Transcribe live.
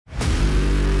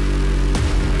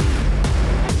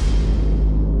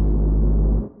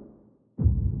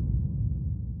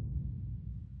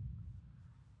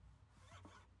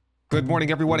Good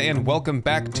morning, everyone, and welcome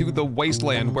back to the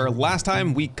Wasteland, where last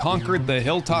time we conquered the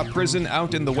hilltop prison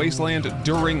out in the Wasteland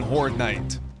during Horde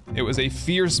Night. It was a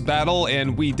fierce battle,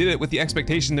 and we did it with the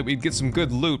expectation that we'd get some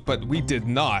good loot, but we did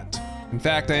not. In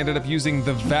fact, I ended up using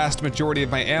the vast majority of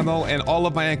my ammo, and all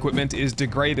of my equipment is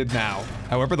degraded now.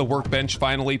 However, the workbench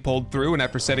finally pulled through, and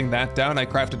after setting that down, I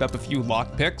crafted up a few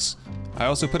lockpicks. I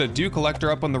also put a dew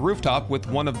collector up on the rooftop with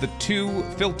one of the 2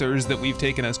 filters that we've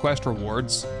taken as quest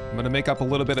rewards. I'm gonna make up a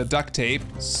little bit of duct tape,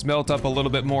 smelt up a little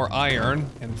bit more iron,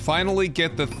 and finally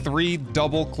get the 3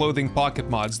 double clothing pocket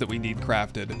mods that we need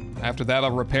crafted. After that,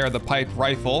 I'll repair the pipe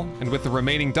rifle, and with the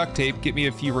remaining duct tape, get me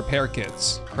a few repair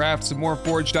kits. Craft some more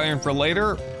forged iron for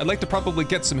later. I'd like to probably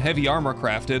get some heavy armor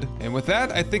crafted, and with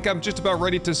that, I think I'm just about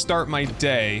ready to start my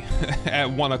day at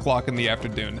 1 o'clock in the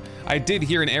afternoon. I did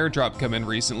hear an airdrop come in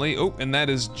recently. Oh, and that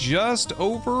is just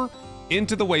over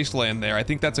into the wasteland there. I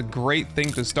think that's a great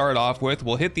thing to start off with.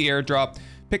 We'll hit the airdrop,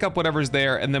 pick up whatever's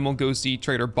there, and then we'll go see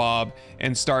Trader Bob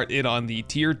and start in on the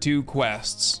tier 2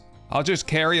 quests. I'll just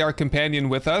carry our companion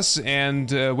with us,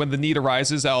 and when the need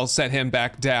arises, I'll set him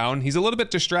back down. He's a little bit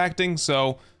distracting,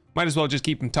 so might as well just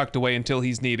keep him tucked away until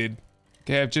he's needed.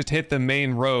 Okay, I've just hit the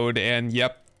main road, and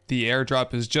yep, the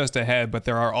airdrop is just ahead, but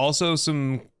there are also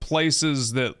some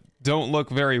places that don't look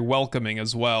very welcoming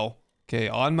as well. Okay,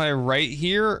 on my right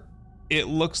here, it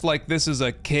looks like this is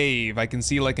a cave. I can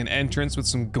see like an entrance with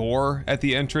some gore at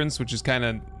the entrance, which is kind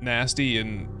of nasty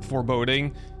and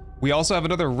foreboding. We also have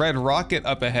another red rocket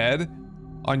up ahead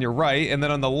on your right, and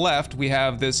then on the left, we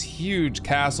have this huge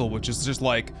castle, which is just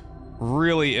like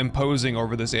really imposing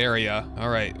over this area. All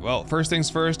right, well, first things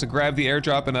first, to grab the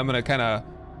airdrop, and I'm gonna kind of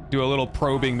do a little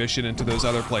probing mission into those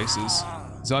other places.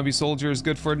 Zombie soldier is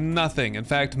good for nothing. In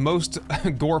fact, most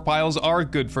gore piles are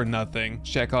good for nothing.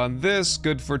 Check on this,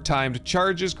 good for timed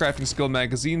charges, crafting skill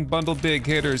magazine bundle, big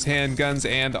hitters, handguns,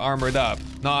 and armored up.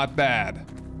 Not bad.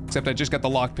 Except I just got the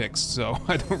lockpicks, so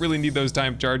I don't really need those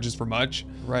timed charges for much.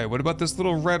 Right, what about this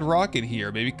little red rocket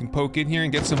here? Maybe we can poke in here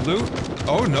and get some loot?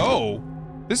 Oh no,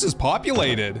 this is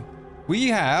populated. We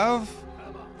have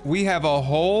a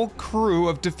whole crew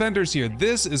of defenders here.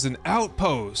 This is an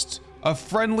outpost. A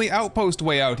friendly outpost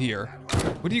way out here.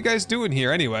 What are you guys doing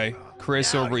here anyway?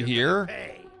 Chris over here,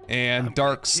 and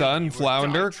Dark Sun,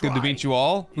 Flounder. Good to meet you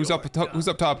all. Who's up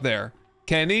top there?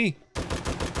 Kenny?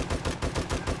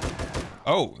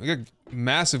 Oh, we got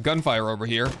massive gunfire over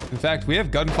here. In fact, we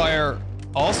have gunfire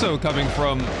also coming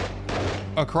from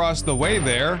across the way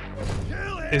there.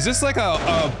 Is this like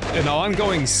an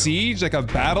ongoing siege, like a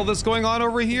battle that's going on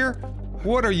over here?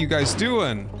 What are you guys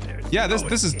doing? Yeah,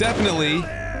 this is definitely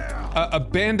a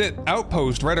bandit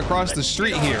outpost right across the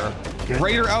street here.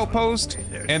 Raider outpost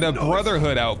and a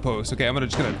Brotherhood outpost. Okay, I'm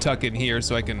just gonna tuck in here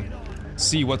so I can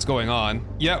see what's going on.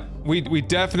 Yep, we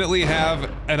definitely have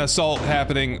an assault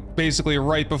happening basically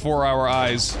right before our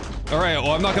eyes. All right,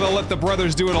 well, I'm not gonna let the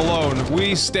brothers do it alone.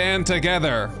 We stand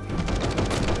together.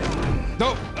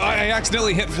 Nope, I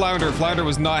accidentally hit Flounder. Flounder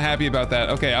was not happy about that.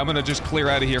 Okay, I'm gonna just clear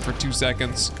out of here for 2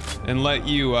 seconds and let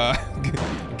you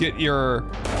get your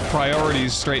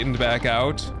priorities straightened back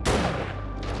out.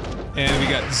 And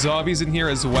we got zombies in here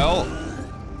as well.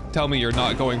 Tell me you're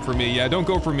not going for me. Yeah, don't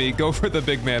go for me, go for the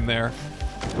big man there.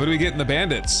 What do we get in the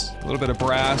bandits? A little bit of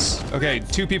brass. Okay,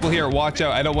 2 people here, watch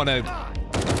out. I don't wanna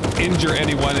injure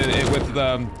anyone with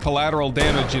collateral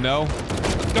damage, you know?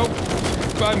 Nope.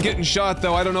 I'm getting shot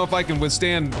though. I don't know if I can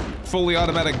withstand fully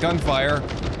automatic gunfire.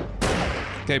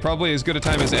 Okay, probably as good a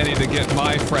time as any to get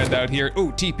my friend out here.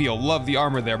 Ooh, T-Peel, love the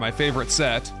armor there, my favorite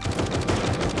set.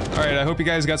 All right, I hope you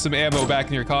guys got some ammo back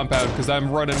in your compound because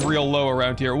I'm running real low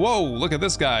around here. Whoa, look at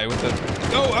this guy with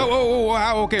the, oh,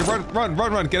 wow, okay,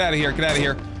 run, get out of here, get out of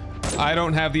here. I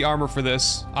don't have the armor for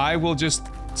this. I will just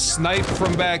snipe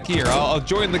from back here. I'll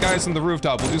join the guys on the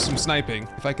rooftop. We'll do some sniping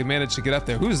if I can manage to get up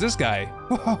there. Who's this guy?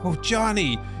 Whoa,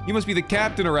 Johnny, you must be the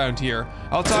captain around here.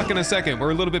 I'll talk in a second.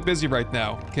 We're a little bit busy right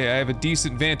now. Okay, I have a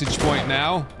decent vantage point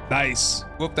now. Nice.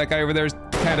 Whoop, that guy over there is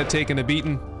kind of taking a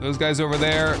beating. Those guys over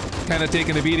there kind of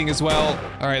taking a beating as well.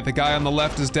 All right, the guy on the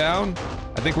left is down.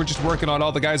 I think we're just working on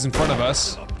all the guys in front of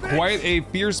us. Quite a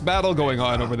fierce battle going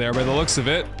on over there by the looks of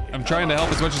it. I'm trying to help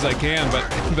as much as I can,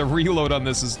 but the reload on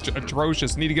this is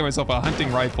atrocious. Need to get myself a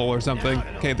hunting rifle or something.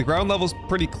 Okay, the ground level's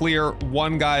pretty clear.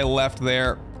 1 guy left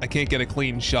there. I can't get a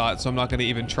clean shot, so I'm not gonna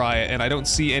even try it. And I don't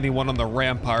see anyone on the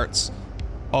ramparts.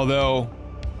 Although,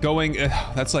 going,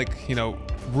 that's like, you know,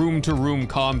 room-to-room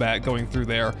combat going through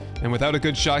there. And without a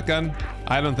good shotgun,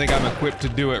 I don't think I'm equipped to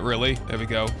do it, really. There we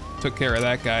go. Took care of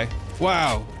that guy.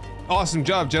 Wow. Awesome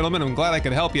job, gentlemen. I'm glad I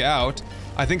could help you out.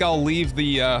 I think I'll leave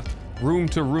the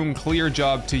room-to-room clear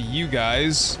job to you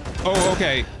guys. Oh,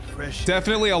 okay.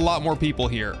 Definitely a lot more people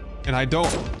here. And I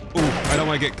don't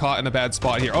want to get caught in a bad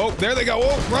spot here. Oh, there they go.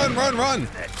 Oh, run, run, run.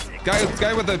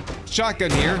 Guy with a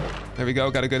shotgun here. There we go.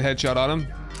 Got a good headshot on him.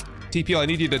 TPL, I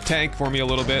need you to tank for me a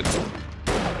little bit.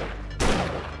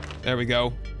 There we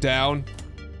go. Down.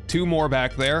 2 more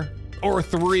back there. Or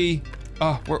 3.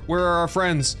 Oh, where are our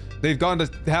friends? They've gone to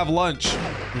have lunch.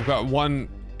 We've got one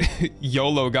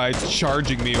YOLO guy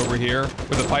charging me over here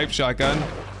with a pipe shotgun.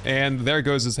 And there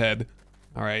goes his head.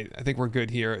 All right, I think we're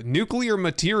good here. Nuclear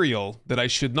material that I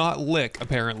should not lick,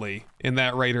 apparently, in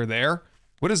that raider there.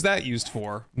 What is that used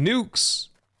for? Nukes.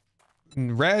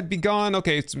 Red, be gone.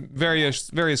 Okay, it's various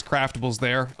craftables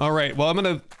there. All right, well, I'm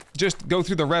gonna just go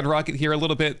through the red rocket here a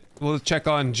little bit. We'll check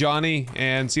on Johnny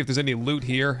and see if there's any loot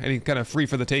here, any kind of free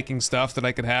for the taking stuff that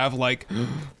I could have. Like,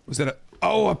 was that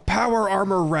a power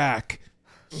armor rack?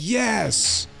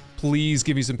 Yes, please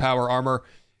give me some power armor.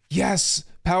 Yes,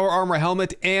 power armor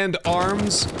helmet and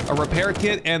arms, a repair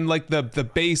kit, and like the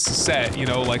base set. You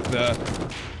know, like the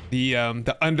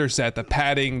underset, the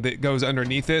padding that goes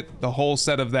underneath it, the whole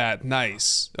set of that.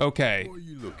 Nice. Okay.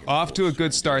 Off to a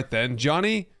good start then.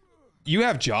 Johnny, you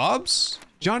have jobs?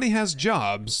 Johnny has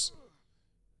jobs.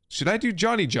 Should I do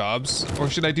Johnny jobs or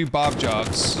should I do Bob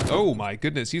jobs? Oh my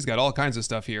goodness, he's got all kinds of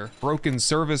stuff here. Broken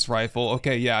service rifle.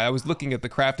 Okay, yeah, I was looking at the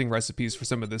crafting recipes for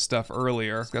some of this stuff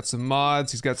earlier. He's got some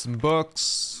mods, he's got some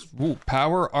books. Ooh,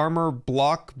 power armor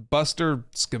blockbuster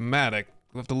schematic.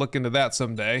 We'll have to look into that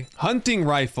someday. Hunting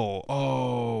rifle.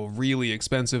 Oh, really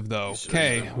expensive though.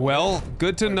 Okay, well,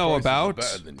 good to know about.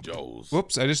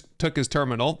 Whoops, I just took his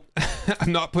terminal.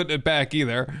 I'm not putting it back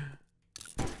either.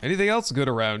 Anything else good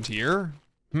around here?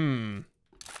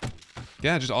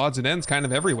 Yeah, just odds and ends kind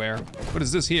of everywhere. What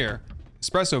is this here?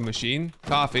 Espresso machine,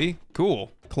 coffee,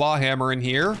 cool. Claw hammer in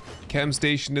here, chem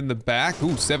station in the back.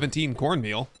 Ooh, 17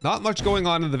 cornmeal. Not much going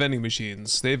on in the vending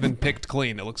machines. They've been picked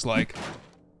clean, it looks like.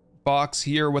 Box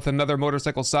here with another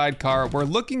motorcycle sidecar. We're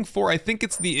looking for, I think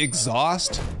it's the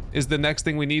exhaust is the next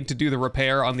thing we need to do the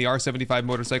repair on the R75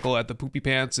 motorcycle at the Poopy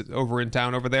Pants over in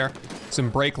town over there. Some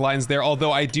brake lines there,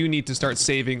 although I do need to start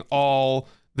saving all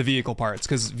the vehicle parts,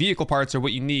 because vehicle parts are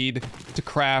what you need to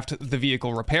craft the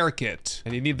vehicle repair kit.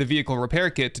 And you need the vehicle repair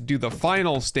kit to do the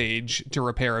final stage to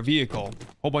repair a vehicle.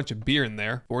 Whole bunch of beer in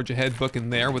there. Forge ahead book in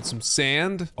there with some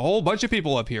sand. A whole bunch of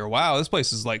people up here. Wow, this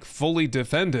place is like fully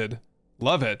defended.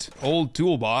 Love it. Old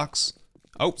toolbox.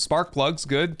 Oh, spark plugs,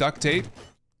 good. Duct tape.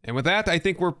 And with that, I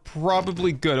think we're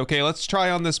probably good. Okay, let's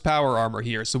try on this power armor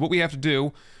here. So what we have to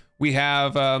do, we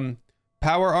have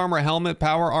power armor helmet,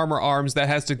 power armor arms, that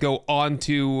has to go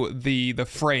onto the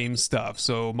frame stuff.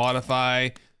 So modify,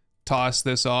 toss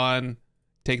this on,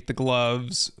 take the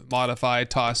gloves, modify,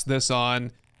 toss this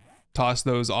on, toss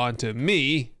those onto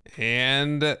me,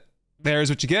 and there's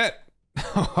what you get.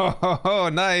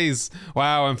 Oh, nice.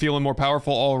 Wow, I'm feeling more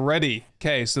powerful already.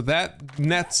 Okay, so that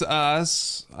nets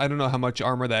us, I don't know how much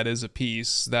armor that is a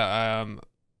piece. That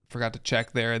forgot to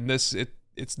check there. And this is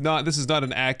not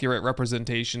an accurate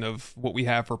representation of what we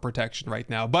have for protection right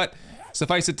now, but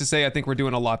suffice it to say, I think we're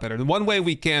doing a lot better. The one way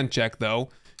we can check though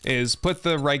is put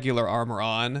the regular armor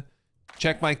on,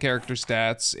 check my character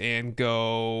stats, and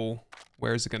go,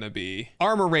 where's it gonna be?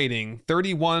 Armor rating,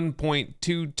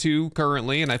 31.22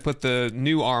 currently, and I put the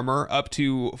new armor up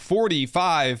to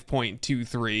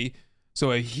 45.23.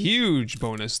 So a huge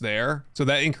bonus there. So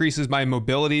that increases my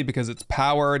mobility because it's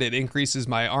powered. It increases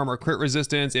my armor crit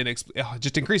resistance. It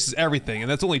just increases everything. And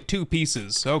that's only 2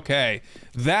 pieces. Okay,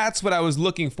 that's what I was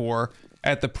looking for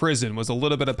at the prison, was a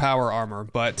little bit of power armor,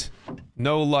 but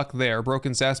no luck there.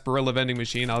 Broken sarsaparilla vending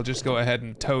machine. I'll just go ahead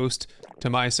and toast to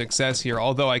my success here.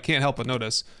 Although I can't help but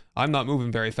notice I'm not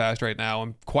moving very fast right now.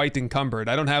 I'm quite encumbered.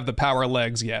 I don't have the power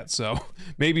legs yet, so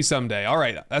maybe someday. All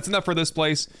right, that's enough for this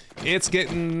place. It's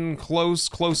getting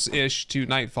close-ish to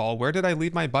nightfall. Where did I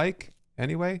leave my bike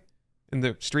anyway? In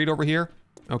the street over here?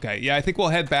 Okay, yeah, I think we'll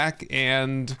head back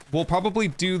and we'll probably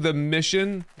do a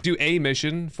mission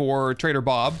for Trader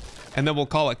Bob, and then we'll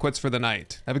call it quits for the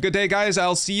night. Have a good day, guys.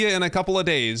 I'll see you in a couple of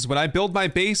days. When I build my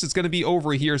base, it's gonna be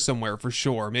over here somewhere for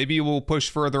sure. Maybe we'll push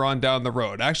further on down the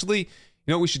road. Actually,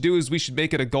 you know what we should do is we should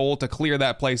make it a goal to clear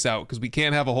that place out, because we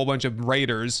can't have a whole bunch of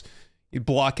raiders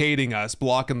blockading us,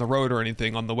 blocking the road or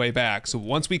anything on the way back. So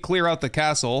once we clear out the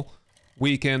castle,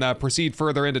 we can proceed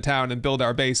further into town and build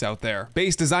our base out there.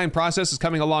 Base design process is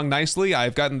coming along nicely.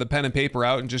 I've gotten the pen and paper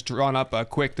out and just drawn up a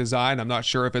quick design. I'm not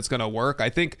sure if it's gonna work. I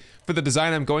think for the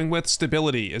design I'm going with,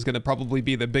 stability is gonna probably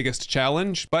be the biggest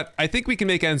challenge, but I think we can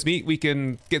make ends meet. We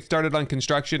can get started on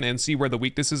construction and see where the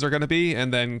weaknesses are gonna be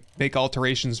and then make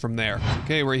alterations from there.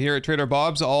 Okay, we're here at Trader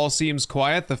Bob's. All seems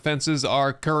quiet. The fences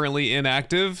are currently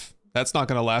inactive. That's not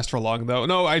gonna last for long though.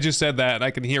 No, I just said that.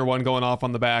 I can hear one going off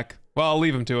on the back. Well, I'll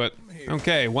leave him to it.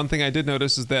 Okay, one thing I did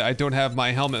notice is that I don't have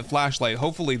my helmet flashlight.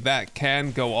 Hopefully that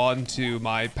can go on to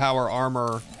my power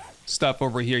armor stuff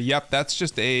over here. Yep, that's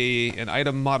just an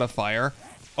item modifier.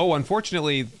 Oh,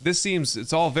 unfortunately, this seems,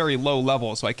 it's all very low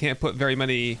level, so I can't put very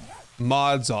many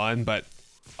mods on, but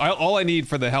all I need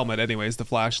for the helmet anyway is the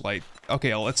flashlight.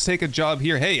 Okay, let's take a job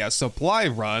here. Hey, a supply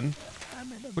run.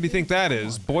 What do you think that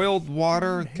is? Boiled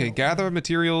water. Okay, gather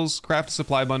materials, craft a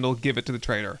supply bundle, give it to the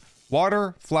trader.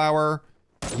 Water, flour,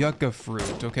 yucca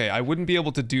fruit. Okay, I wouldn't be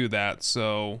able to do that,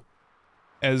 so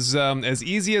as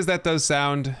easy as that does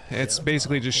sound, it's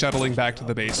basically just shuttling back to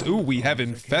the base. Ooh, we have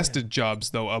infested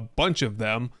jobs though, a bunch of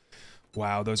them.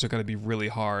 Wow, those are gonna be really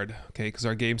hard. Okay, because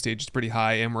our game stage is pretty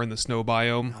high and we're in the snow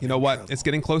biome. You know what? It's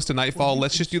getting close to nightfall.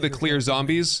 Let's just do the clear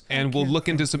zombies and we'll look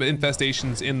into some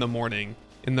infestations in the morning,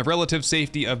 in the relative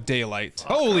safety of daylight.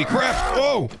 Holy crap!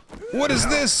 Whoa! What is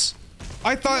this?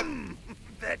 I thought...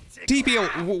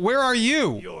 TPO, where are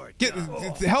you?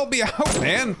 Help me out,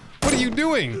 man! What are you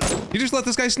doing? You just let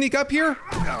this guy sneak up here?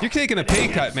 You're taking a pay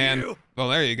cut, man. Well,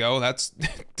 there you go. That's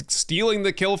stealing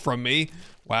the kill from me.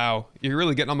 Wow, you're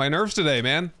really getting on my nerves today,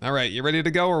 man. All right, you ready to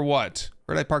go or what?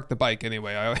 Where'd I park the bike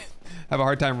anyway? I have a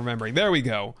hard time remembering. There we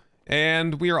go.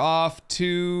 And we are off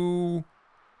to...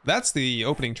 That's the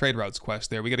opening trade routes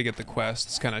quest there. We gotta get the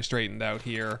quests kind of straightened out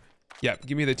here. Yep,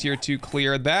 give me the tier 2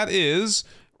 clear. That is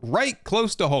right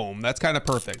close to home. That's kind of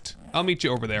perfect. I'll meet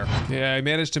you over there. Yeah, I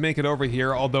managed to make it over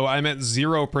here, although I'm at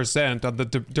 0% on the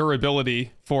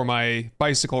durability for my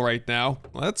bicycle right now.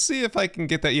 Let's see if I can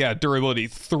get that. Yeah, durability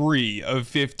 3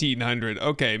 of 1500.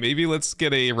 Okay, maybe let's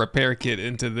get a repair kit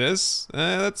into this.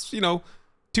 That's, you know,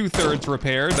 2/3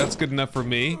 repaired. That's good enough for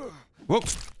me. Whoop.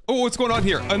 Oh, what's going on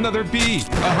here? Another bee,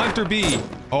 a hunter bee.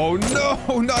 Oh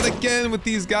no, not again with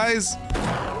these guys.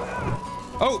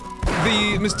 Oh,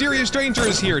 the mysterious stranger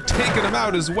is here, taking him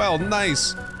out as well.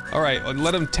 Nice. All right,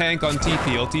 let him tank on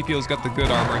T-Peel. T-Peel's got the good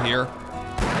armor here.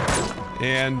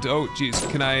 And, oh, geez,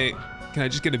 can I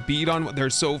just get a bead on what? They're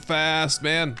so fast,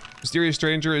 man. Mysterious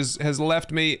stranger has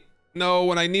left me. No,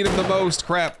 when I need him the most.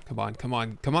 Crap. Come on, come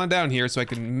on, come on down here so I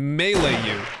can melee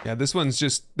you. Yeah, this one's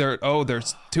just,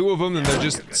 there's 2 of them and they're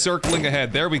just circling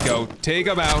ahead. There we go. Take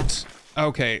them out.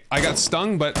 Okay, I got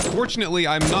stung, but fortunately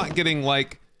I'm not getting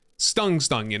like stung,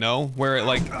 you know, where it,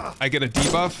 like I get a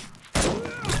debuff.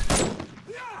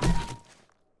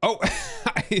 Oh,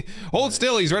 hold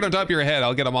still. He's right on top of your head.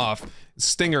 I'll get him off.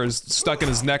 Stinger's stuck in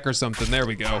his neck or something. There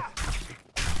we go.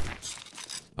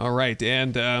 All right,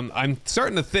 and I'm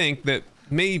starting to think that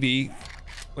maybe,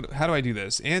 how do I do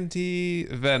this?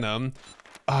 Anti-venom.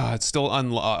 It's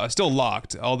still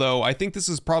locked. Although I think this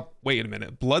is wait a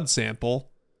minute, blood sample.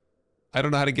 I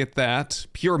don't know how to get that.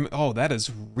 Pure, oh, that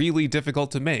is really difficult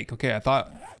to make. Okay, I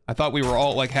thought we were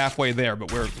all like halfway there,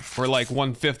 but we're like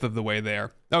 1/5 of the way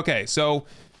there. Okay, so,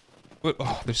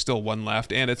 oh, there's still one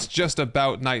left, and it's just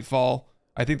about nightfall.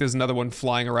 I think there's another one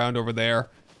flying around over there.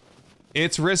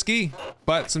 It's risky,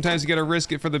 but sometimes you gotta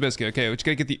risk it for the biscuit. Okay, we just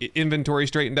gotta get the inventory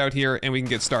straightened out here and we can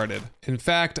get started. In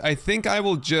fact, I think I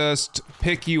will just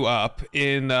pick you up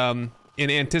in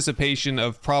anticipation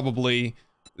of probably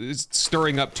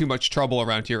stirring up too much trouble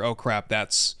around here. Oh crap, that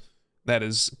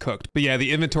is cooked. But yeah,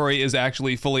 the inventory is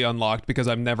actually fully unlocked because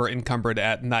I'm never encumbered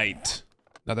at night.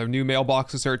 Another new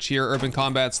mailbox to search here. Urban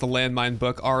Combat's the landmine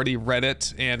book. Already read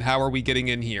it. And how are we getting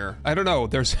in here? I don't know.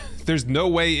 There's no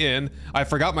way in. I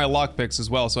forgot my lockpicks as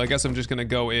well, so I guess I'm just gonna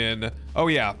go in. Oh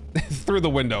yeah, through the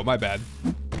window. My bad.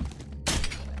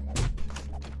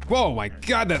 Whoa, my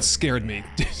God, that scared me.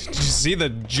 Did you see the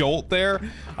jolt there?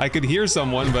 I could hear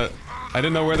someone, but I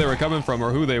didn't know where they were coming from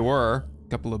or who they were. A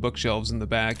couple of bookshelves in the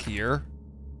back here.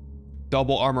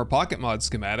 Double armor pocket mod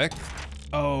schematic.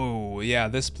 Oh, yeah,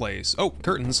 this place. Oh,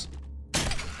 curtains.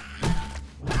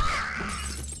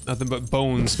 Nothing but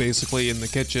bones, basically, in the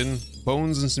kitchen.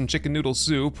 Bones and some chicken noodle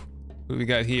soup. What do we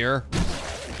got here?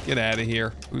 Get out of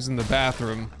here. Who's in the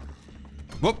bathroom?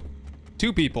 Whoop.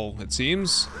 2 people, it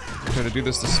seems. Try to do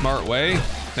this the smart way.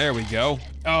 There we go.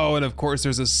 Oh, and of course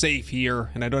there's a safe here,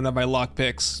 and I don't have my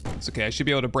lockpicks. It's okay, I should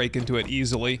be able to break into it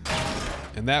easily.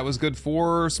 And that was good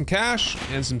for some cash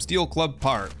and some steel club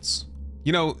parts.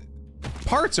 You know,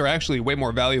 parts are actually way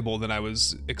more valuable than I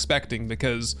was expecting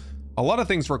because a lot of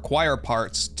things require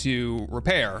parts to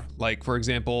repair. Like, for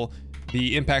example,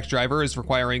 the impact driver is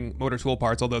requiring motor tool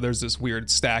parts, although there's this weird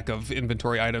stack of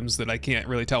inventory items that I can't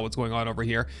really tell what's going on over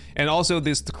here. And also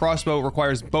the crossbow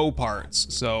requires bow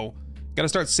parts, so gotta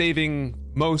start saving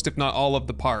most, if not all, of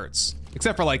the parts.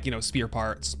 Except for, like, you know, spear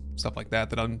parts, stuff like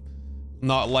that I'm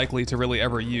not likely to really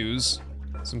ever use.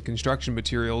 Some construction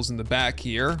materials in the back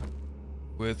here.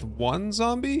 with 1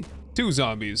 zombie? 2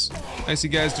 zombies. Nice you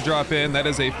guys to drop in. That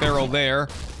is a feral there.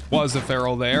 Was a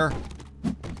feral there.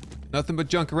 Nothing but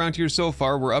junk around here so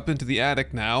far. We're up into the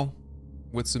attic now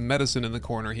with some medicine in the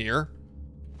corner here.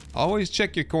 Always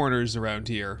check your corners around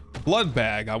here. Blood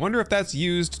bag. I wonder if that's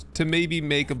used to maybe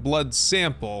make a blood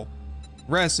sample.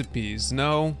 Recipes.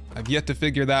 No, I've yet to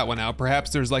figure that one out.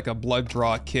 Perhaps there's like a blood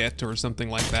draw kit or something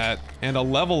like that. And a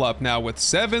level up now with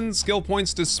 7 skill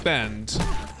points to spend.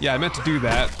 Yeah, I meant to do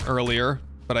that earlier,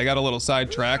 but I got a little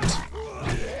sidetracked.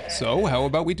 So how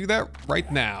about we do that right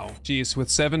now? Geez, with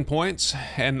 7 points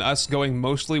and us going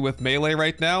mostly with melee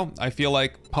right now, I feel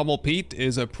like Pummel Pete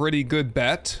is a pretty good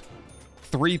bet.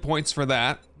 3 points for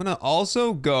that. I'm gonna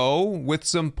also go with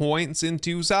some points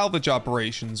into salvage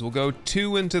operations. We'll go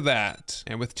 2 into that.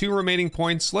 And with 2 remaining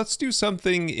points, let's do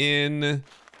something in...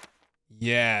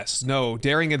 Yes, no,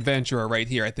 Daring Adventurer right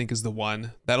here I think is the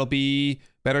one. That'll be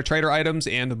better trader items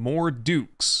and more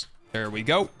dukes. There we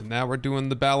go. And now we're doing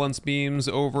the balance beams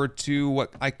over to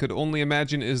what I could only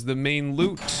imagine is the main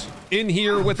loot. In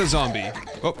here with a zombie.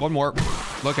 Oh, one more.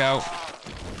 Look out.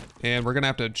 And we're gonna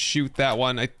have to shoot that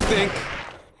one, I think.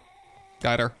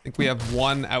 Got her. I think we have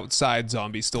 1 outside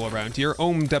zombie still around here.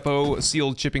 Ohm Depot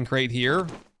sealed shipping crate here.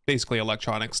 Basically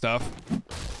electronic stuff.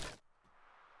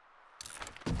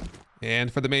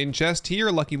 And for the main chest here,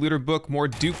 Lucky Looter book, more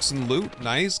dukes and loot.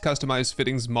 Nice. Customized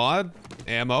fittings mod,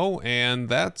 ammo, and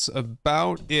that's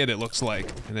about it looks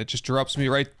like. And it just drops me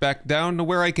right back down to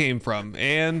where I came from.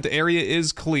 And area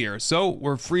is clear, so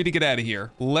we're free to get out of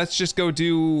here. Let's just go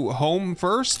do home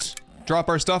first. Drop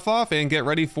our stuff off and get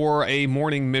ready for a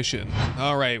morning mission.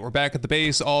 All right, we're back at the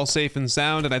base, all safe and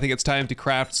sound, and I think it's time to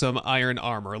craft some iron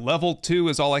armor. Level 2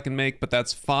 is all I can make, but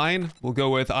that's fine. We'll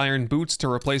go with iron boots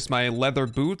to replace my leather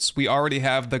boots. We already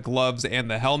have the gloves and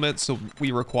the helmet, so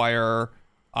we require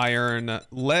iron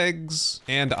legs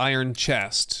and iron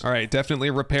chest. All right, definitely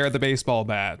repair the baseball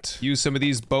bat. Use some of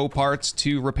these bow parts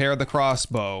to repair the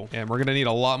crossbow. And we're gonna need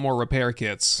a lot more repair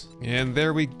kits. And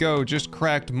there we go, just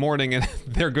cracked morning, and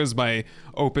there goes my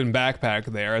open backpack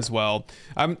there as well.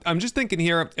 I'm just thinking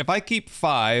here, if I keep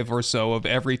 5 or so of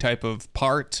every type of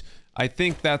part, I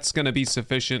think that's gonna be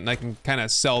sufficient and I can kind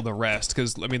of sell the rest,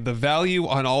 because I mean the value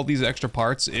on all these extra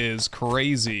parts is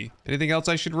crazy. Anything else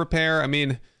I should repair? I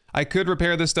mean, I could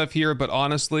repair this stuff here, but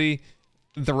honestly,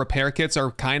 the repair kits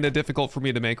are kind of difficult for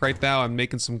me to make right now. I'm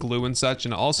making some glue and such,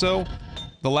 and also,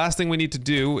 the last thing we need to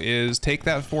do is take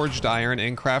that forged iron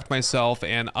and craft myself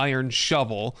an iron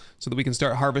shovel so that we can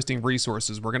start harvesting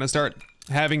resources. We're gonna start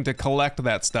having to collect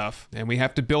that stuff, and we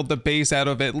have to build the base out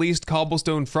of at least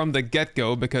cobblestone from the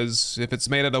get-go, because if it's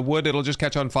made out of wood, it'll just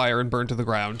catch on fire and burn to the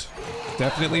ground.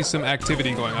 Definitely some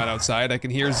activity going on outside. I can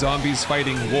hear zombies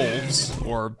fighting wolves,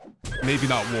 or maybe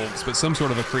not wolves, but some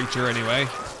sort of a creature anyway.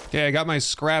 Okay, I got my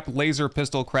scrap laser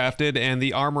pistol crafted, and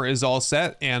the armor is all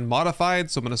set and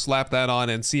modified, so I'm gonna slap that on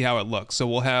and see how it looks. So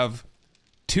we'll have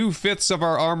 2/5 of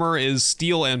our armor is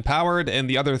steel and powered, and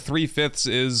the other 3/5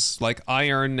 is like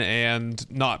iron and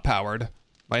not powered.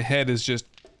 My head is just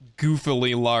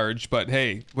goofily large, but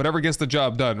hey, whatever gets the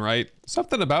job done, right?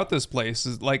 Something about this place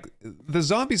is like, the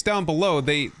zombies down below,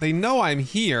 they know I'm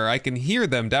here. I can hear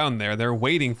them down there. They're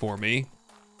waiting for me.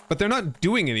 But they're not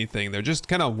doing anything. They're just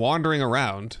kind of wandering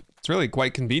around. It's really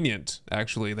quite convenient,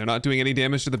 actually. They're not doing any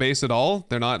damage to the base at all.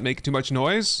 They're not making too much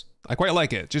noise. I quite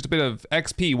like it. Just a bit of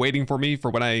XP waiting for me for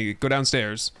when I go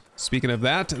downstairs. Speaking of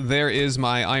that, there is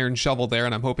my iron shovel there,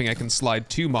 and I'm hoping I can slide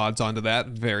 2 mods onto that.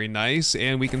 Very nice.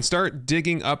 And we can start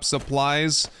digging up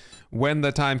supplies when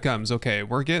the time comes. Okay,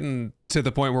 we're getting to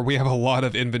the point where we have a lot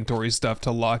of inventory stuff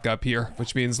to lock up here,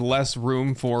 which means less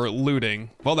room for looting.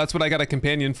 Well, that's what I got a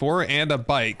companion for, and a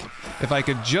bike. If I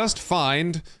could just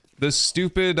find the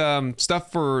stupid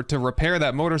stuff to repair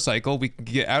that motorcycle, we can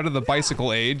get out of the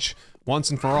bicycle age once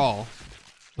and for all.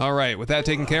 All right, with that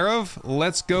taken care of,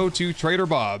 let's go to Trader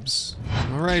Bob's.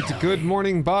 All right, good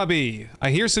morning, Bobby. I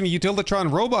hear some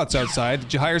Utilitron robots outside.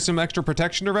 Did you hire some extra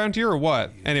protection around here or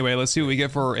what? Anyway, let's see what we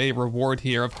get for a reward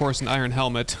here. Of course, an iron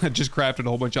helmet. I just crafted a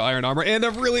whole bunch of iron armor and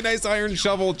a really nice iron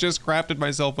shovel. Just crafted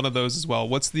myself one of those as well.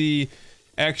 What's the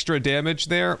extra damage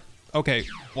there? Okay,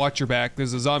 watch your back.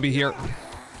 There's a zombie here.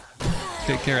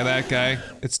 Take care of that guy.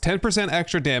 It's 10%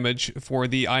 extra damage for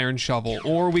the iron shovel,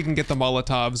 or we can get the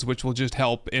Molotovs, which will just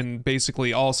help in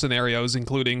basically all scenarios,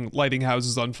 including lighting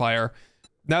houses on fire.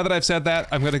 Now that I've said that,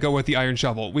 I'm gonna go with the iron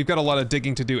shovel. We've got a lot of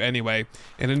digging to do anyway.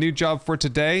 And a new job for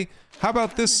today, how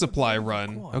about this supply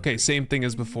run? Okay, same thing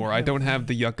as before. I don't have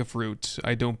the yucca fruit,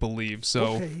 I don't believe,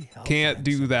 so can't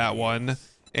do that one.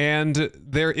 And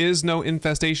there is no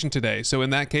infestation today, so in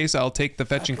that case, I'll take the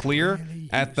fetch and clear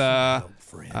at the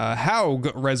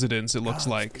Haug residence, it looks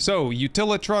like. So,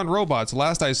 Utilitron robots.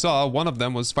 Last I saw, one of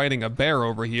them was fighting a bear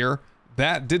over here.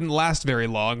 That didn't last very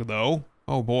long, though.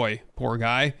 Oh boy, poor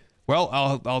guy. Well,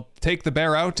 I'll take the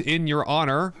bear out in your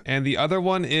honor. And the other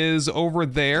one is over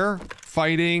there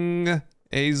fighting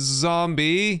a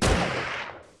zombie.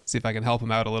 See if I can help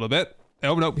him out a little bit.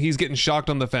 Oh, nope, he's getting shocked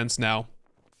on the fence now.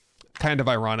 Kind of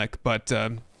ironic, but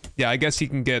yeah, I guess he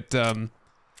can get,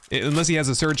 unless he has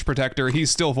a surge protector, he's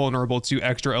still vulnerable to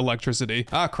extra electricity.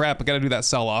 Ah, crap, I gotta do that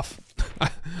sell-off.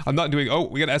 I'm not doing, oh,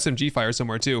 we got SMG fire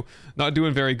somewhere too. Not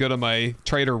doing very good on my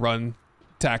trader run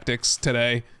tactics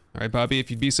today. All right, Bobby, if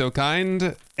you'd be so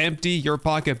kind, empty your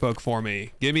pocketbook for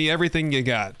me. Give me everything you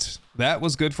got. That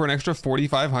was good for an extra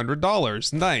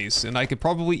 $4,500. Nice, and I could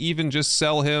probably even just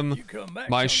sell him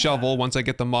my shovel once I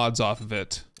get the mods off of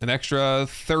it. An extra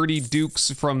 30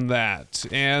 dukes from that,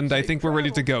 and I think we're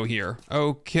ready to go here.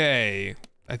 Okay,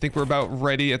 I think we're about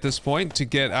ready at this point to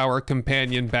get our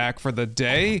companion back for the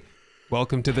day.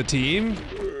 Welcome to the team.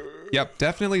 Yep,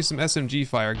 definitely some SMG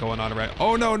fire going on around.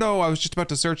 Oh, no, I was just about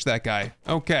to search that guy.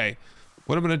 Okay,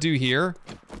 what I'm gonna do here,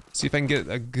 see if I can get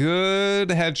a good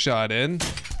headshot in.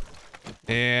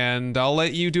 And I'll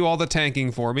let you do all the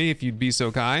tanking for me if you'd be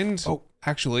so kind. Oh,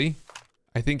 actually,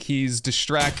 I think he's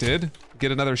distracted.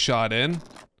 Get another shot in.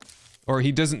 Or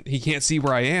he can't see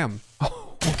where I am.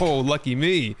 Oh, lucky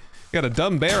me. Got a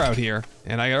dumb bear out here.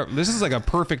 And this is like a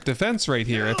perfect defense right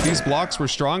here. If these blocks were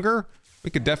stronger,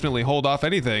 we could definitely hold off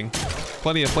anything.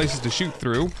 Plenty of places to shoot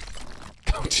through.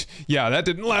 Yeah, that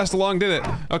didn't last long, did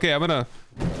it? Okay, I'm gonna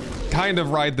kind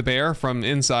of ride the bear from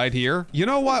inside here. You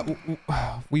know what?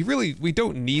 We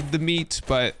don't need the meat,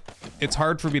 but it's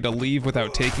hard for me to leave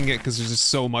without taking it because there's just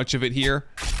so much of it here.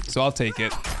 So I'll take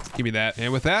it. Give me that.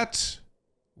 And with that,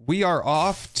 we are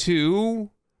off to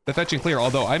the fetch and clear.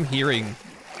 Although I'm hearing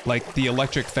like the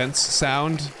electric fence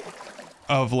sound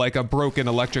of like a broken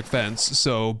electric fence.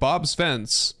 So Bob's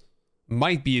fence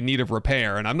might be in need of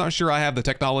repair, and I'm not sure I have the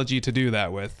technology to do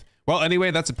that with. Well,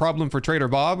 anyway, that's a problem for Trader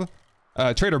Bob.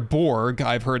 Trader Borg,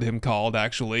 I've heard him called,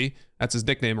 actually. That's his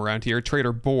nickname around here,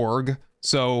 Trader Borg.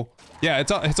 So, yeah,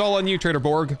 it's all on you, Trader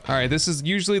Borg. All right, this is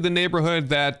usually the neighborhood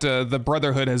that the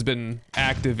Brotherhood has been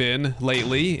active in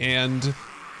lately, and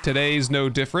today's no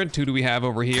different. Who do we have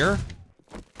over here?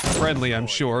 Friendly, I'm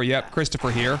sure. Yep,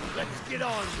 Christopher here.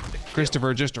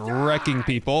 Christopher just wrecking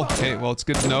people. Okay, well, it's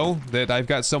good to know that I've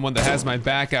got someone that has my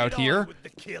back out here.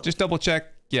 Just double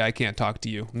check. Yeah, I can't talk to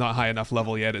you. Not high enough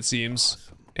level yet, it seems.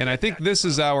 And I think this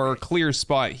is our clear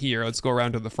spot here. Let's go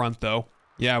around to the front, though.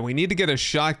 Yeah, we need to get a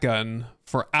shotgun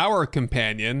for our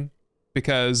companion,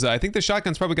 because I think the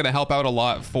shotgun's probably going to help out a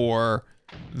lot for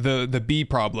the bee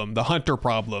problem, the hunter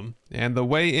problem. And the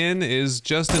way in is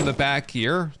just in the back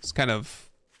here. It's kind of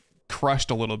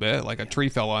crushed a little bit, like a tree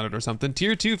fell on it or something.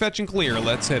 Tier 2 fetch and clear,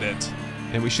 let's hit it.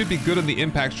 And we should be good on the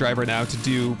impact driver now to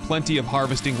do plenty of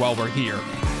harvesting while we're here.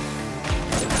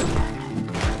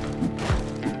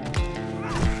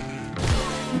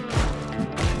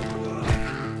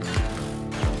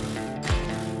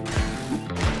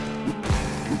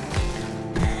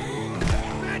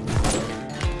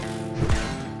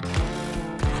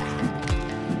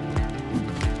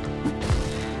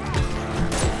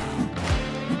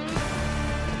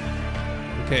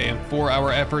 Okay, and for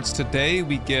our efforts today,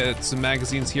 we get some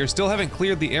magazines here. Still haven't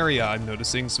cleared the area, I'm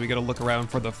noticing, so we gotta look around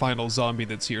for the final zombie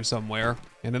that's here somewhere.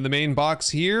 And in the main box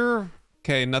here,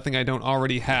 okay, nothing I don't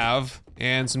already have.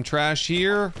 And some trash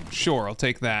here, sure, I'll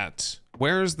take that.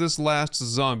 Where's this last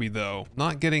zombie, though?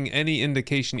 Not getting any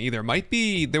indication either. Might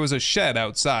be, there was a shed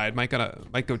outside. Might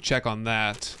go check on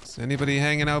that. Is anybody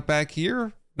hanging out back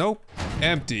here? Nope,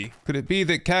 empty. Could it be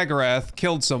that Kagarath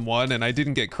killed someone and I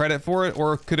didn't get credit for it?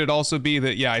 Or could it also be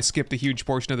that, yeah, I skipped a huge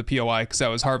portion of the POI because I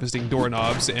was harvesting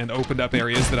doorknobs and opened up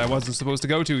areas that I wasn't supposed to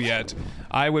go to yet?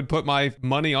 I would put my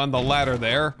money on the ladder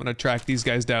there. I'm gonna track these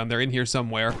guys down. They're in here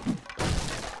somewhere.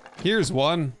 Here's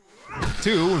one.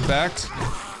 Two, in fact.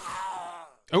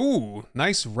 Ooh,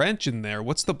 nice wrench in there.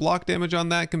 What's the block damage on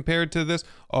that compared to this?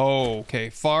 Oh, okay,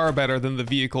 far better than the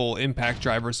vehicle impact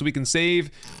driver. So we can save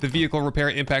the vehicle repair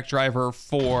impact driver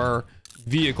for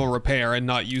vehicle repair and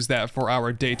not use that for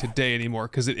our day-to-day anymore,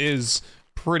 because it is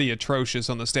pretty atrocious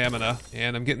on the stamina.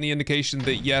 And I'm getting the indication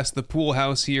that yes, the pool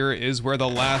house here is where the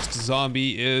last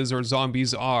zombie is, or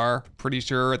zombies are. Pretty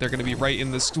sure they're gonna be right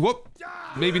in this, whoop,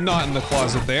 maybe not in the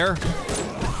closet there.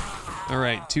 All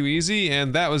right, too easy,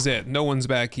 and that was it. No one's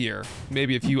back here.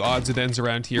 Maybe a few odds and ends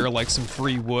around here, like some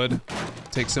free wood.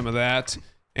 Take some of that,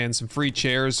 and some free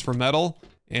chairs for metal.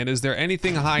 And is there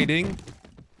anything hiding?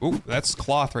 Ooh, that's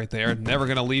cloth right there. Never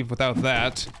gonna leave without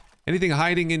that. Anything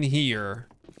hiding in here?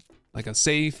 Like a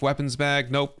safe, weapons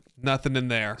bag? Nope, Nothing in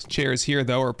there. Chairs here,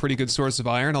 though, are a pretty good source of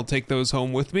iron. I'll take those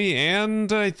home with me,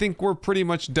 and I think we're pretty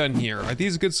much done here. Are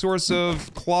these a good source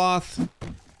of cloth?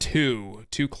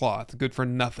 Two cloth, good for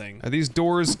nothing. Are these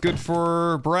doors good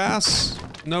for brass?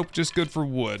 Nope, just good for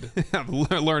wood. I'm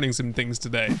learning some things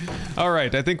today. All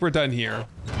right, I think we're done here.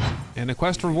 And a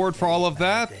quest reward for all of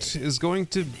that is going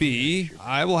to be,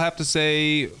 I will have to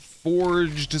say,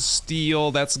 forged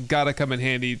steel. That's gotta come in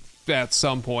handy at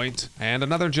some point. And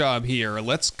another job here.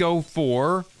 Let's go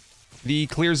for the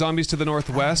clear zombies to the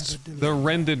northwest, the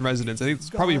Rendon residence. I think it's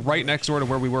probably right next door to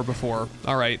where we were before.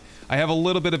 All right, I have a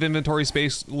little bit of inventory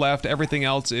space left. Everything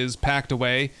else is packed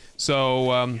away.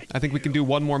 So I think we can do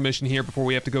one more mission here before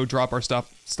we have to go drop our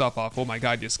stuff off. Oh my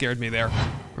God, you scared me there.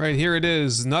 Right, here it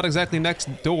is. Not exactly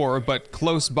next door, but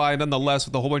close by nonetheless,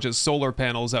 with a whole bunch of solar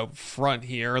panels out front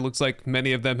here. Looks like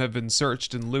many of them have been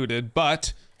searched and looted,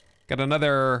 but got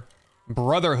another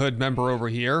Brotherhood member over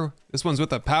here. This one's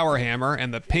with a power hammer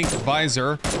and the pink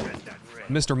visor.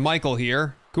 Mr. Michael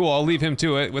here. Cool, I'll leave him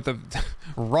to it with a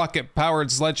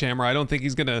rocket-powered sledgehammer. I don't think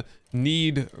he's gonna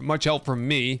need much help from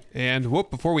me. And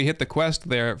whoop, before we hit the quest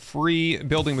there, free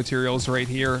building materials right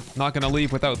here. Not gonna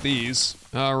leave without these.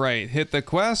 All right, hit the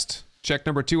quest. Check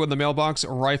number 2 on the mailbox,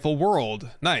 Rifle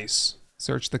World. Nice.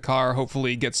 Search the car,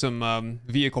 hopefully get some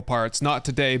vehicle parts. Not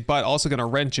today, but also gonna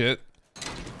wrench it.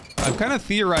 I'm kind of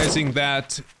theorizing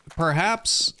that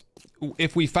perhaps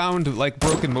if we found like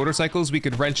broken motorcycles, we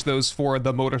could wrench those for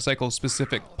the motorcycle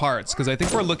specific parts. Because I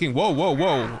think we're looking, whoa, whoa,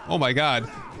 whoa. Oh my God.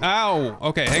 Ow.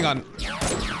 Okay, hang on.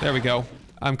 There we go.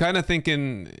 I'm kind of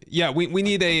thinking, yeah, we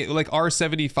need a like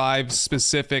R75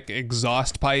 specific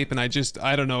exhaust pipe. And I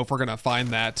don't know if we're going to find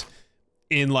that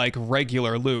in like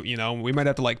regular loot, you know, we might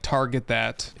have to like target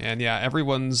that. And yeah,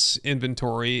 everyone's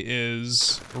inventory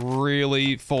is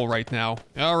really full right now.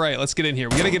 All right, let's get in here.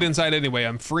 We gotta get inside anyway.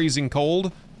 I'm freezing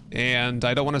cold and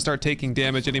I don't want to start taking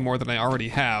damage any more than I already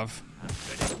have.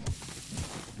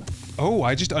 Oh,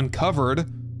 I just uncovered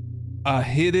a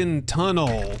hidden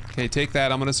tunnel. Okay, take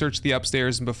that. I'm gonna search the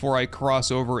upstairs, and before I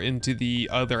cross over into the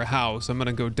other house, I'm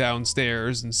gonna go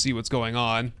downstairs and see what's going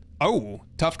on. Oh,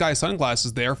 tough guy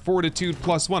sunglasses there. Fortitude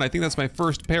 +1. I think that's my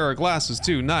first pair of glasses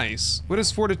too. Nice. What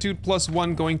is Fortitude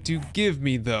 +1 going to give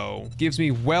me though? Gives me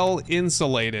well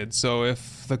insulated. So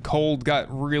if the cold got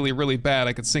really, really bad,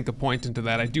 I could sink a point into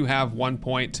that. I do have 1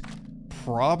 point.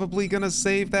 Probably gonna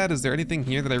save that. Is there anything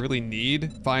here that I really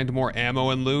need? Find more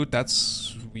ammo and loot.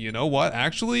 That's, you know what?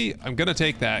 Actually, I'm gonna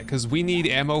take that because we need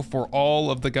ammo for all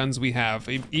of the guns we have.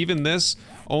 Even this,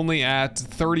 only at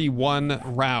 31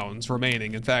 rounds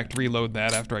remaining. In fact, reload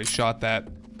that after I shot that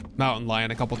mountain lion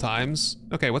a couple times.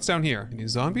 Okay, what's down here? Any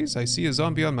zombies? I see a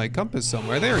zombie on my compass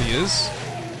somewhere. There he is.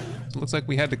 It looks like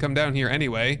we had to come down here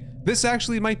anyway. This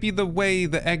actually might be the way,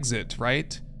 the exit,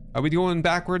 right? Are we going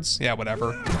backwards? Yeah,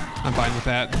 whatever. I'm fine with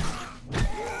that.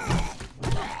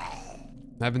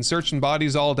 I've been searching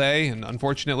bodies all day, and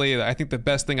unfortunately, I think the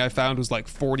best thing I found was like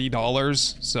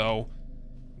 $40, so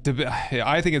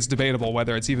I think it's debatable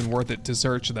whether it's even worth it to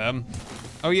search them.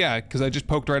 Oh yeah, because I just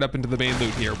poked right up into the main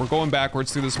loot here. We're going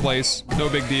backwards through this place, no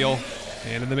big deal.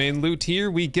 And in the main loot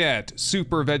here, we get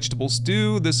super vegetable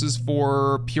stew. This is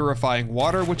for purifying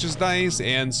water, which is nice,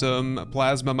 and some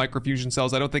plasma microfusion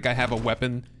cells. I don't think I have a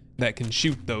weapon that can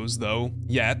shoot those though,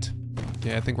 yet.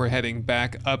 Yeah, I think we're heading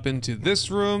back up into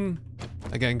this room.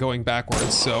 Again, going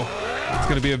backwards, so it's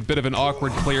gonna be a bit of an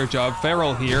awkward clear job.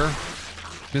 Feral here.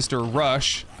 Mr.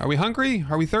 Rush. Are we hungry?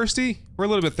 Are we thirsty? We're a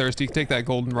little bit thirsty. Take that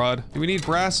golden rod. Do we need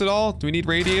brass at all? Do we need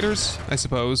radiators? I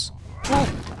suppose.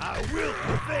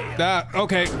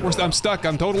 Okay, I'm stuck.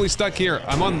 I'm totally stuck here.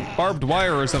 I'm on barbed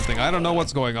wire or something. I don't know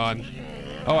what's going on.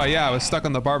 Oh yeah, I was stuck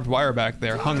on the barbed wire back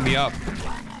there. Hung me up.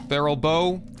 Feral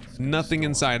bow. Nothing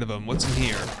inside of them. What's in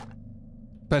here?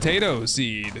 Potato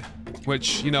seed.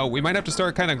 Which, you know, we might have to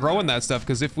start kind of growing that stuff,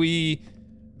 because if we...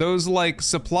 Those, like,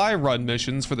 supply run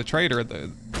missions for the trader,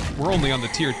 we're only on the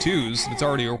tier 2s. It's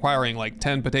already requiring, like,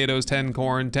 10 potatoes, 10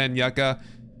 corn, 10 yucca.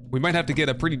 We might have to get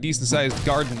a pretty decent-sized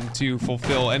garden to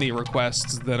fulfill any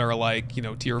requests that are, like, you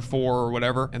know, tier 4 or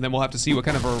whatever. And then we'll have to see what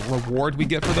kind of a reward we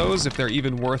get for those, if they're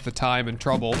even worth the time and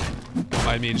trouble.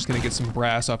 I mean, just gonna get some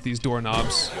brass off these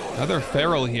doorknobs. Another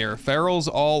feral here. Ferals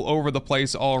all over the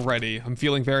place already. I'm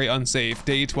feeling very unsafe.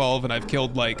 Day 12, and I've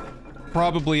killed, like,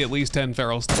 probably at least 10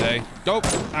 ferals today. Oh,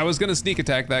 I was gonna sneak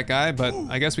attack that guy, but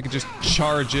I guess we could just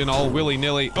charge in all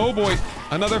willy-nilly. Oh boy,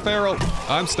 another feral.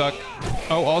 I'm stuck.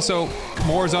 Oh, also,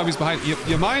 more zombies behind.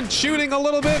 You mind shooting a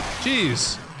little bit?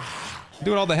 Jeez.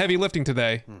 Doing all the heavy lifting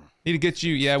today. Need to get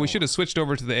you, yeah, we should have switched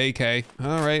over to the AK.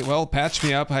 All right, well, patch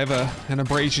me up. I have an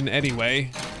abrasion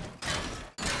anyway.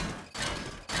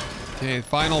 Okay,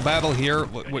 final battle here.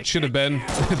 What should have been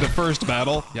the first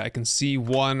battle. Yeah, I can see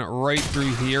one right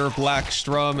through here.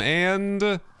 Blackstrom,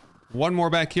 and one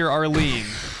more back here, Arlene.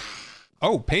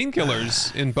 Oh,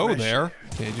 painkillers in bow there.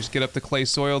 Okay, just get up the clay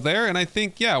soil there, and I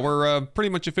think, yeah, we're pretty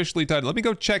much officially done. Let me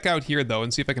go check out here, though,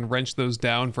 and see if I can wrench those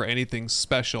down for anything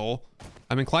special.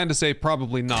 I'm inclined to say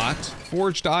probably not.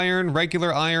 Forged iron,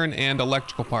 regular iron, and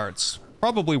electrical parts.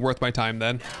 Probably worth my time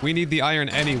then. We need the iron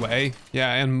anyway.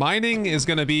 Yeah, and mining is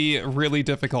gonna be really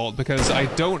difficult because I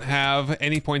don't have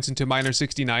any points into Miner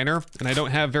 69er, and I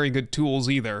don't have very good tools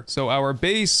either. So our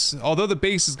base, although the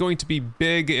base is going to be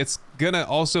big, it's gonna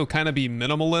also kind of be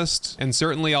minimalist, and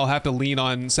certainly I'll have to lean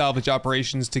on salvage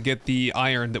operations to get the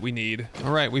iron that we need.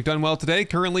 All right, we've done well today.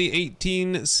 Currently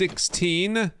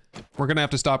 1816. We're gonna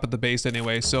have to stop at the base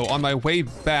anyway, so on my way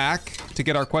back to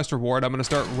get our quest reward, I'm gonna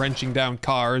start wrenching down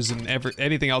cars and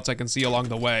anything else I can see along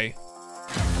the way.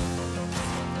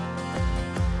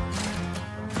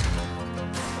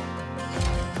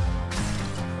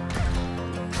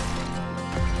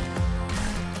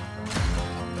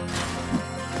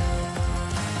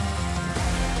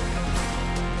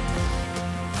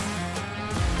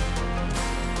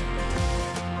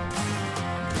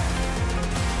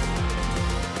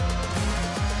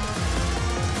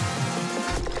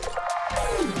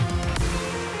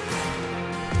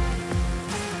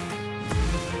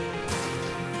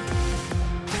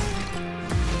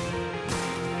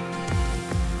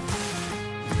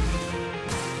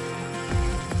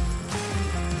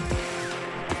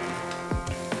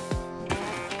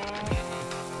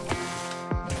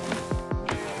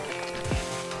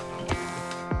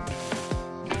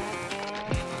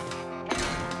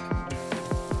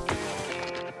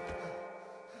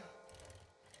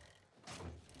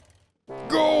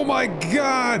 Oh my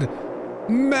god!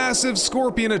 Massive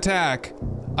scorpion attack!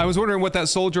 I was wondering what that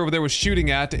soldier over there was shooting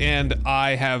at, and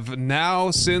I have now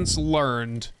since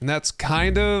learned. And that's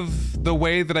kind of the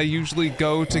way that I usually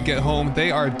go to get home.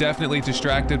 They are definitely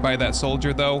distracted by that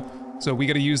soldier though, so we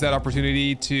gotta use that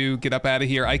opportunity to get up out of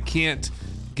here. I can't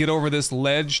get over this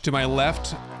ledge to my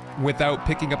left without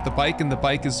picking up the bike, and the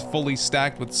bike is fully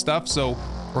stacked with stuff, so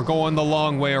we're going the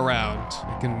long way around.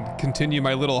 I can continue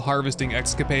my little harvesting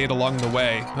escapade along the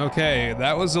way. Okay,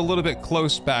 that was a little bit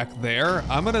close back there.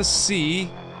 I'm gonna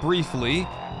see, briefly,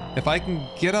 if I can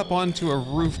get up onto a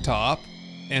rooftop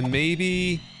and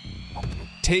maybe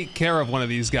take care of one of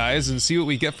these guys and see what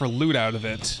we get for loot out of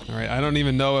it. All right, I don't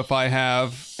even know if I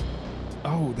have...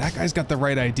 Oh, that guy's got the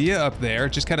right idea up there.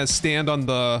 Just kind of stand on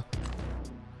the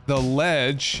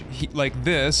ledge like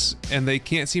this, and they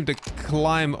can't seem to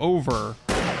climb over.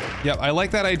 Yep, I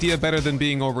like that idea better than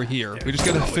being over here. We just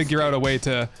gotta figure out a way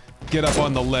to get up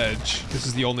on the ledge. This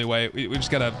is the only way. We just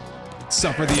gotta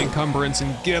suffer the encumbrance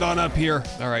and get on up here.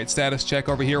 All right, status check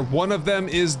over here. One of them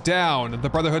is down. The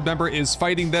Brotherhood member is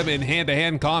fighting them in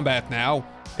hand-to-hand combat now.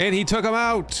 And he took him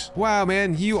out. Wow,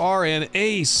 man, you are an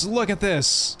ace. Look at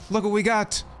this. Look what we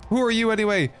got. Who are you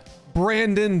anyway?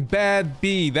 Brandon Bad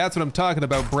B. That's what I'm talking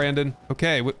about, Brandon.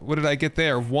 Okay, what did I get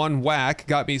there? One whack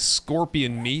got me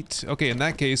scorpion meat. Okay, in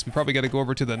that case, we probably got to go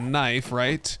over to the knife,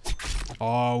 right?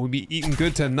 Oh, we'll be eating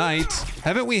good tonight.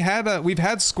 Haven't we had we've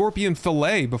had scorpion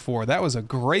fillet before. That was a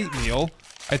great meal.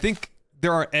 I think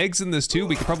there are eggs in this too.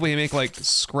 We could probably make like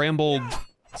scrambled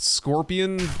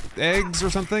scorpion eggs or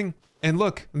something. And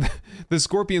look, the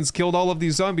scorpions killed all of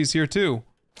these zombies here too.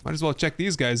 Might as well check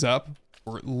these guys up.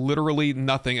 Or literally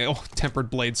nothing. Oh, tempered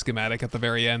blade schematic at the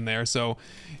very end there. So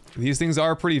these things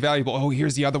are pretty valuable. Oh,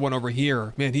 here's the other one over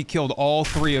here. Man, he killed all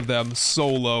three of them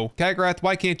solo. Kagrath,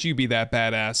 why can't you be that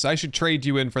badass? I should trade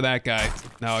you in for that guy.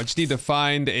 Now, I just need to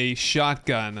find a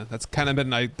shotgun. That's kind of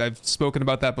been, I've spoken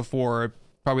about that before.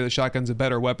 Probably the shotgun's a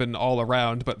better weapon all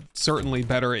around, but certainly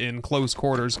better in close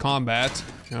quarters combat.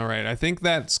 All right, I think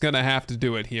that's gonna have to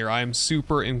do it here. I'm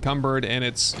super encumbered and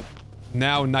it's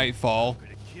now nightfall.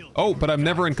 Oh, but I'm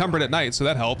never encumbered at night, so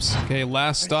that helps. Okay,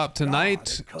 last stop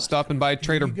tonight. Stopping by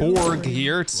Trader Borg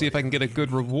here to see if I can get a good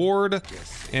reward.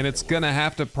 And it's gonna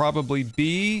have to probably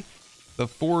be the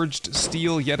forged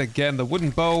steel yet again. The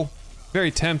wooden bow,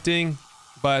 very tempting,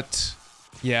 but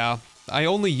yeah. I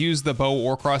only use the bow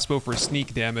or crossbow for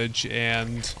sneak damage,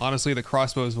 and honestly, the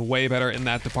crossbow is way better in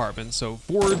that department. So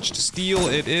forged steel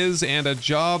it is, and a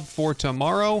job for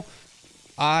tomorrow.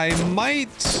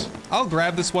 I'll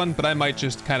grab this one, but I might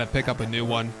just kind of pick up a new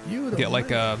one. Get like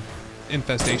a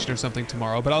infestation or something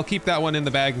tomorrow, but I'll keep that one in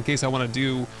the bag in case I want to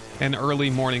do an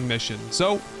early morning mission.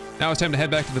 So now it's time to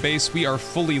head back to the base. We are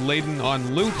fully laden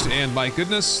on loot, and my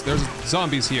goodness, there's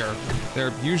zombies here.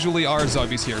 There usually are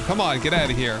zombies here. Come on, get out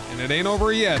of here. And it ain't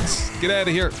over yet. Get out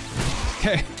of here.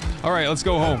 Okay, all right, let's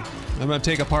go home. I'm gonna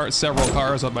take apart several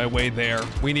cars on my way there.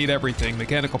 We need everything.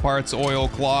 Mechanical parts, oil,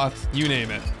 cloth, you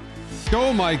name it.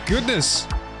 Oh my goodness.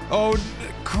 Oh,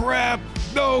 crap.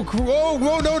 No,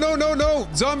 oh, no.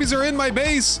 Zombies are in my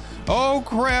base. Oh,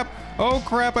 crap. Oh,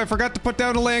 crap. I forgot to put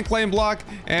down a land claim block,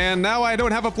 and now I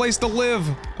don't have a place to live.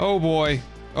 Oh, boy.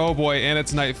 Oh, boy. And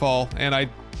it's nightfall, and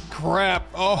crap.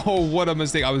 Oh, what a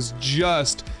mistake. I was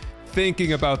just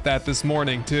thinking about that this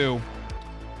morning, too.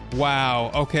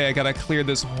 Wow. Okay, I gotta clear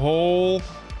this whole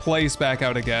place back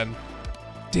out again.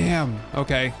 Damn.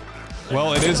 Okay.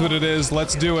 Well, it is what it is.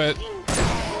 Let's do it.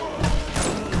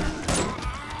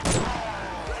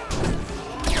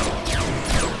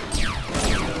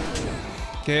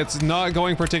 Okay, it's not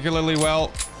going particularly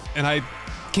well, and I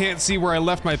can't see where I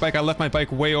left my bike. I left my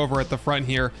bike way over at the front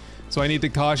here, so I need to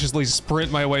cautiously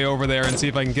sprint my way over there and see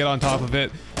if I can get on top of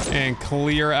it and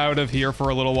clear out of here for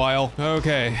a little while.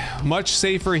 Okay, much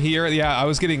safer here. Yeah, I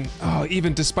was getting,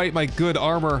 even despite my good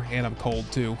armor, and I'm cold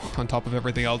too, on top of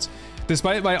everything else.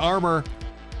 Despite my armor,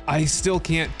 I still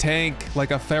can't tank like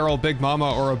a feral big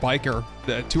mama or a biker.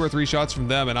 2 or 3 shots from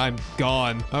them and I'm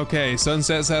gone. Okay,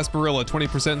 Sunset Sarsaparilla,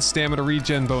 20% stamina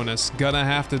regen bonus. Gonna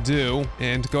have to do.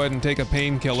 And go ahead and take a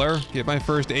painkiller. Get my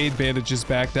first aid bandages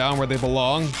back down where they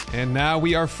belong. And now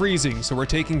we are freezing, so we're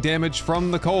taking damage from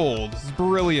the cold.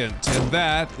 Brilliant. And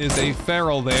that is a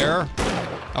feral there.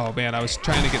 Oh man, I was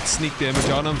trying to get sneak damage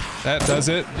on him. That does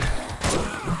it.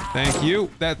 Thank you.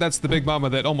 That's the big mama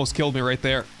that almost killed me right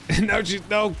there.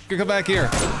 No, come back here.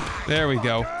 There we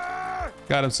go.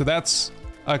 Got him. So that's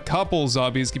a couple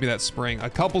zombies. Give me that spring. A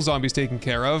couple zombies taken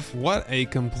care of. What a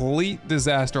complete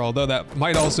disaster. Although that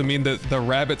might also mean that the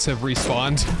rabbits have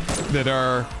respawned that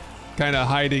are kind of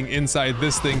hiding inside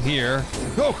this thing here.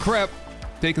 Oh crap.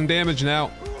 Taking damage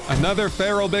now. Another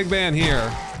feral big man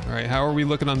here. All right, how are we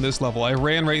looking on this level? I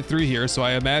ran right through here, so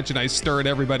I imagine I stirred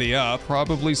everybody up.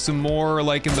 Probably some more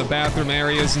like in the bathroom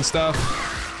areas and stuff.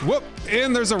 Whoop,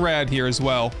 and there's a rad here as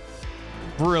well.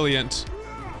 Brilliant.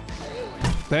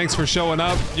 Thanks for showing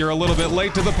up. You're a little bit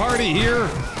late to the party here.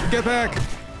 Get back,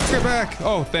 get back.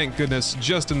 Oh, thank goodness,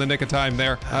 just in the nick of time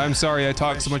there. I'm sorry I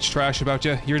talked so much trash about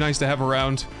you. You're nice to have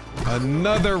around.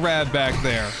 Another rad back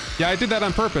there. Yeah, I did that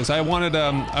on purpose. I wanted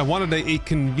a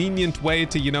convenient way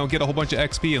to, get a whole bunch of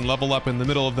XP and level up in the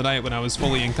middle of the night when I was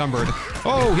fully encumbered.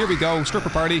 Oh, here we go. Stripper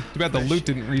party. Too bad the loot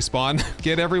didn't respawn.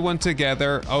 Get everyone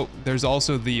together. Oh, there's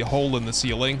also the hole in the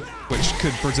ceiling, which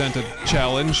could present a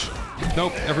challenge.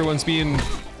 Nope, everyone's being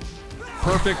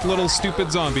perfect little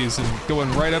stupid zombies and going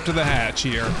right up to the hatch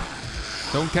here.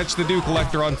 Don't catch the dew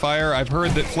collector on fire. I've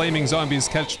heard that flaming zombies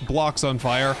catch blocks on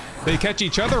fire. They catch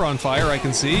each other on fire, I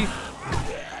can see.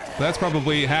 That's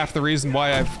probably half the reason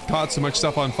why I've caught so much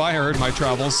stuff on fire in my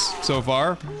travels so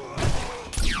far.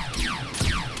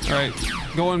 All right,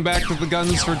 going back to the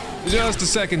guns for just a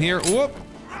second here. Whoop!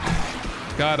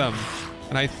 Got him.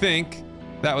 And I think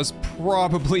that was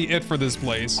probably it for this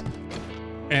place.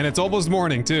 And it's almost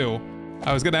morning too.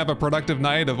 I was gonna have a productive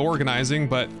night of organizing,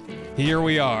 but here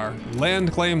we are.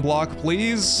 Land claim block,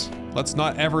 please. Let's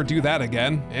not ever do that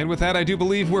again. And with that, I do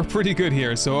believe we're pretty good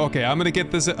here. So, okay, I'm gonna get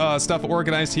this stuff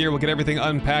organized here. We'll get everything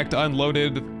unpacked,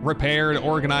 unloaded, repaired,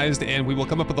 organized, and we will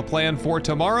come up with a plan for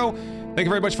tomorrow. Thank you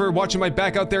very much for watching my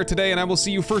back out there today, and I will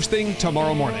see you first thing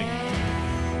tomorrow morning.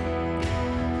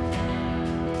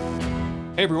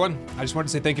 Hey everyone, I just wanted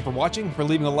to say thank you for watching, for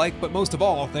leaving a like, but most of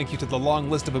all, thank you to the long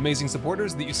list of amazing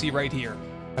supporters that you see right here.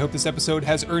 I hope this episode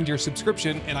has earned your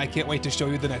subscription, and I can't wait to show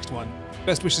you the next one.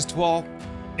 Best wishes to all,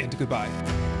 and goodbye.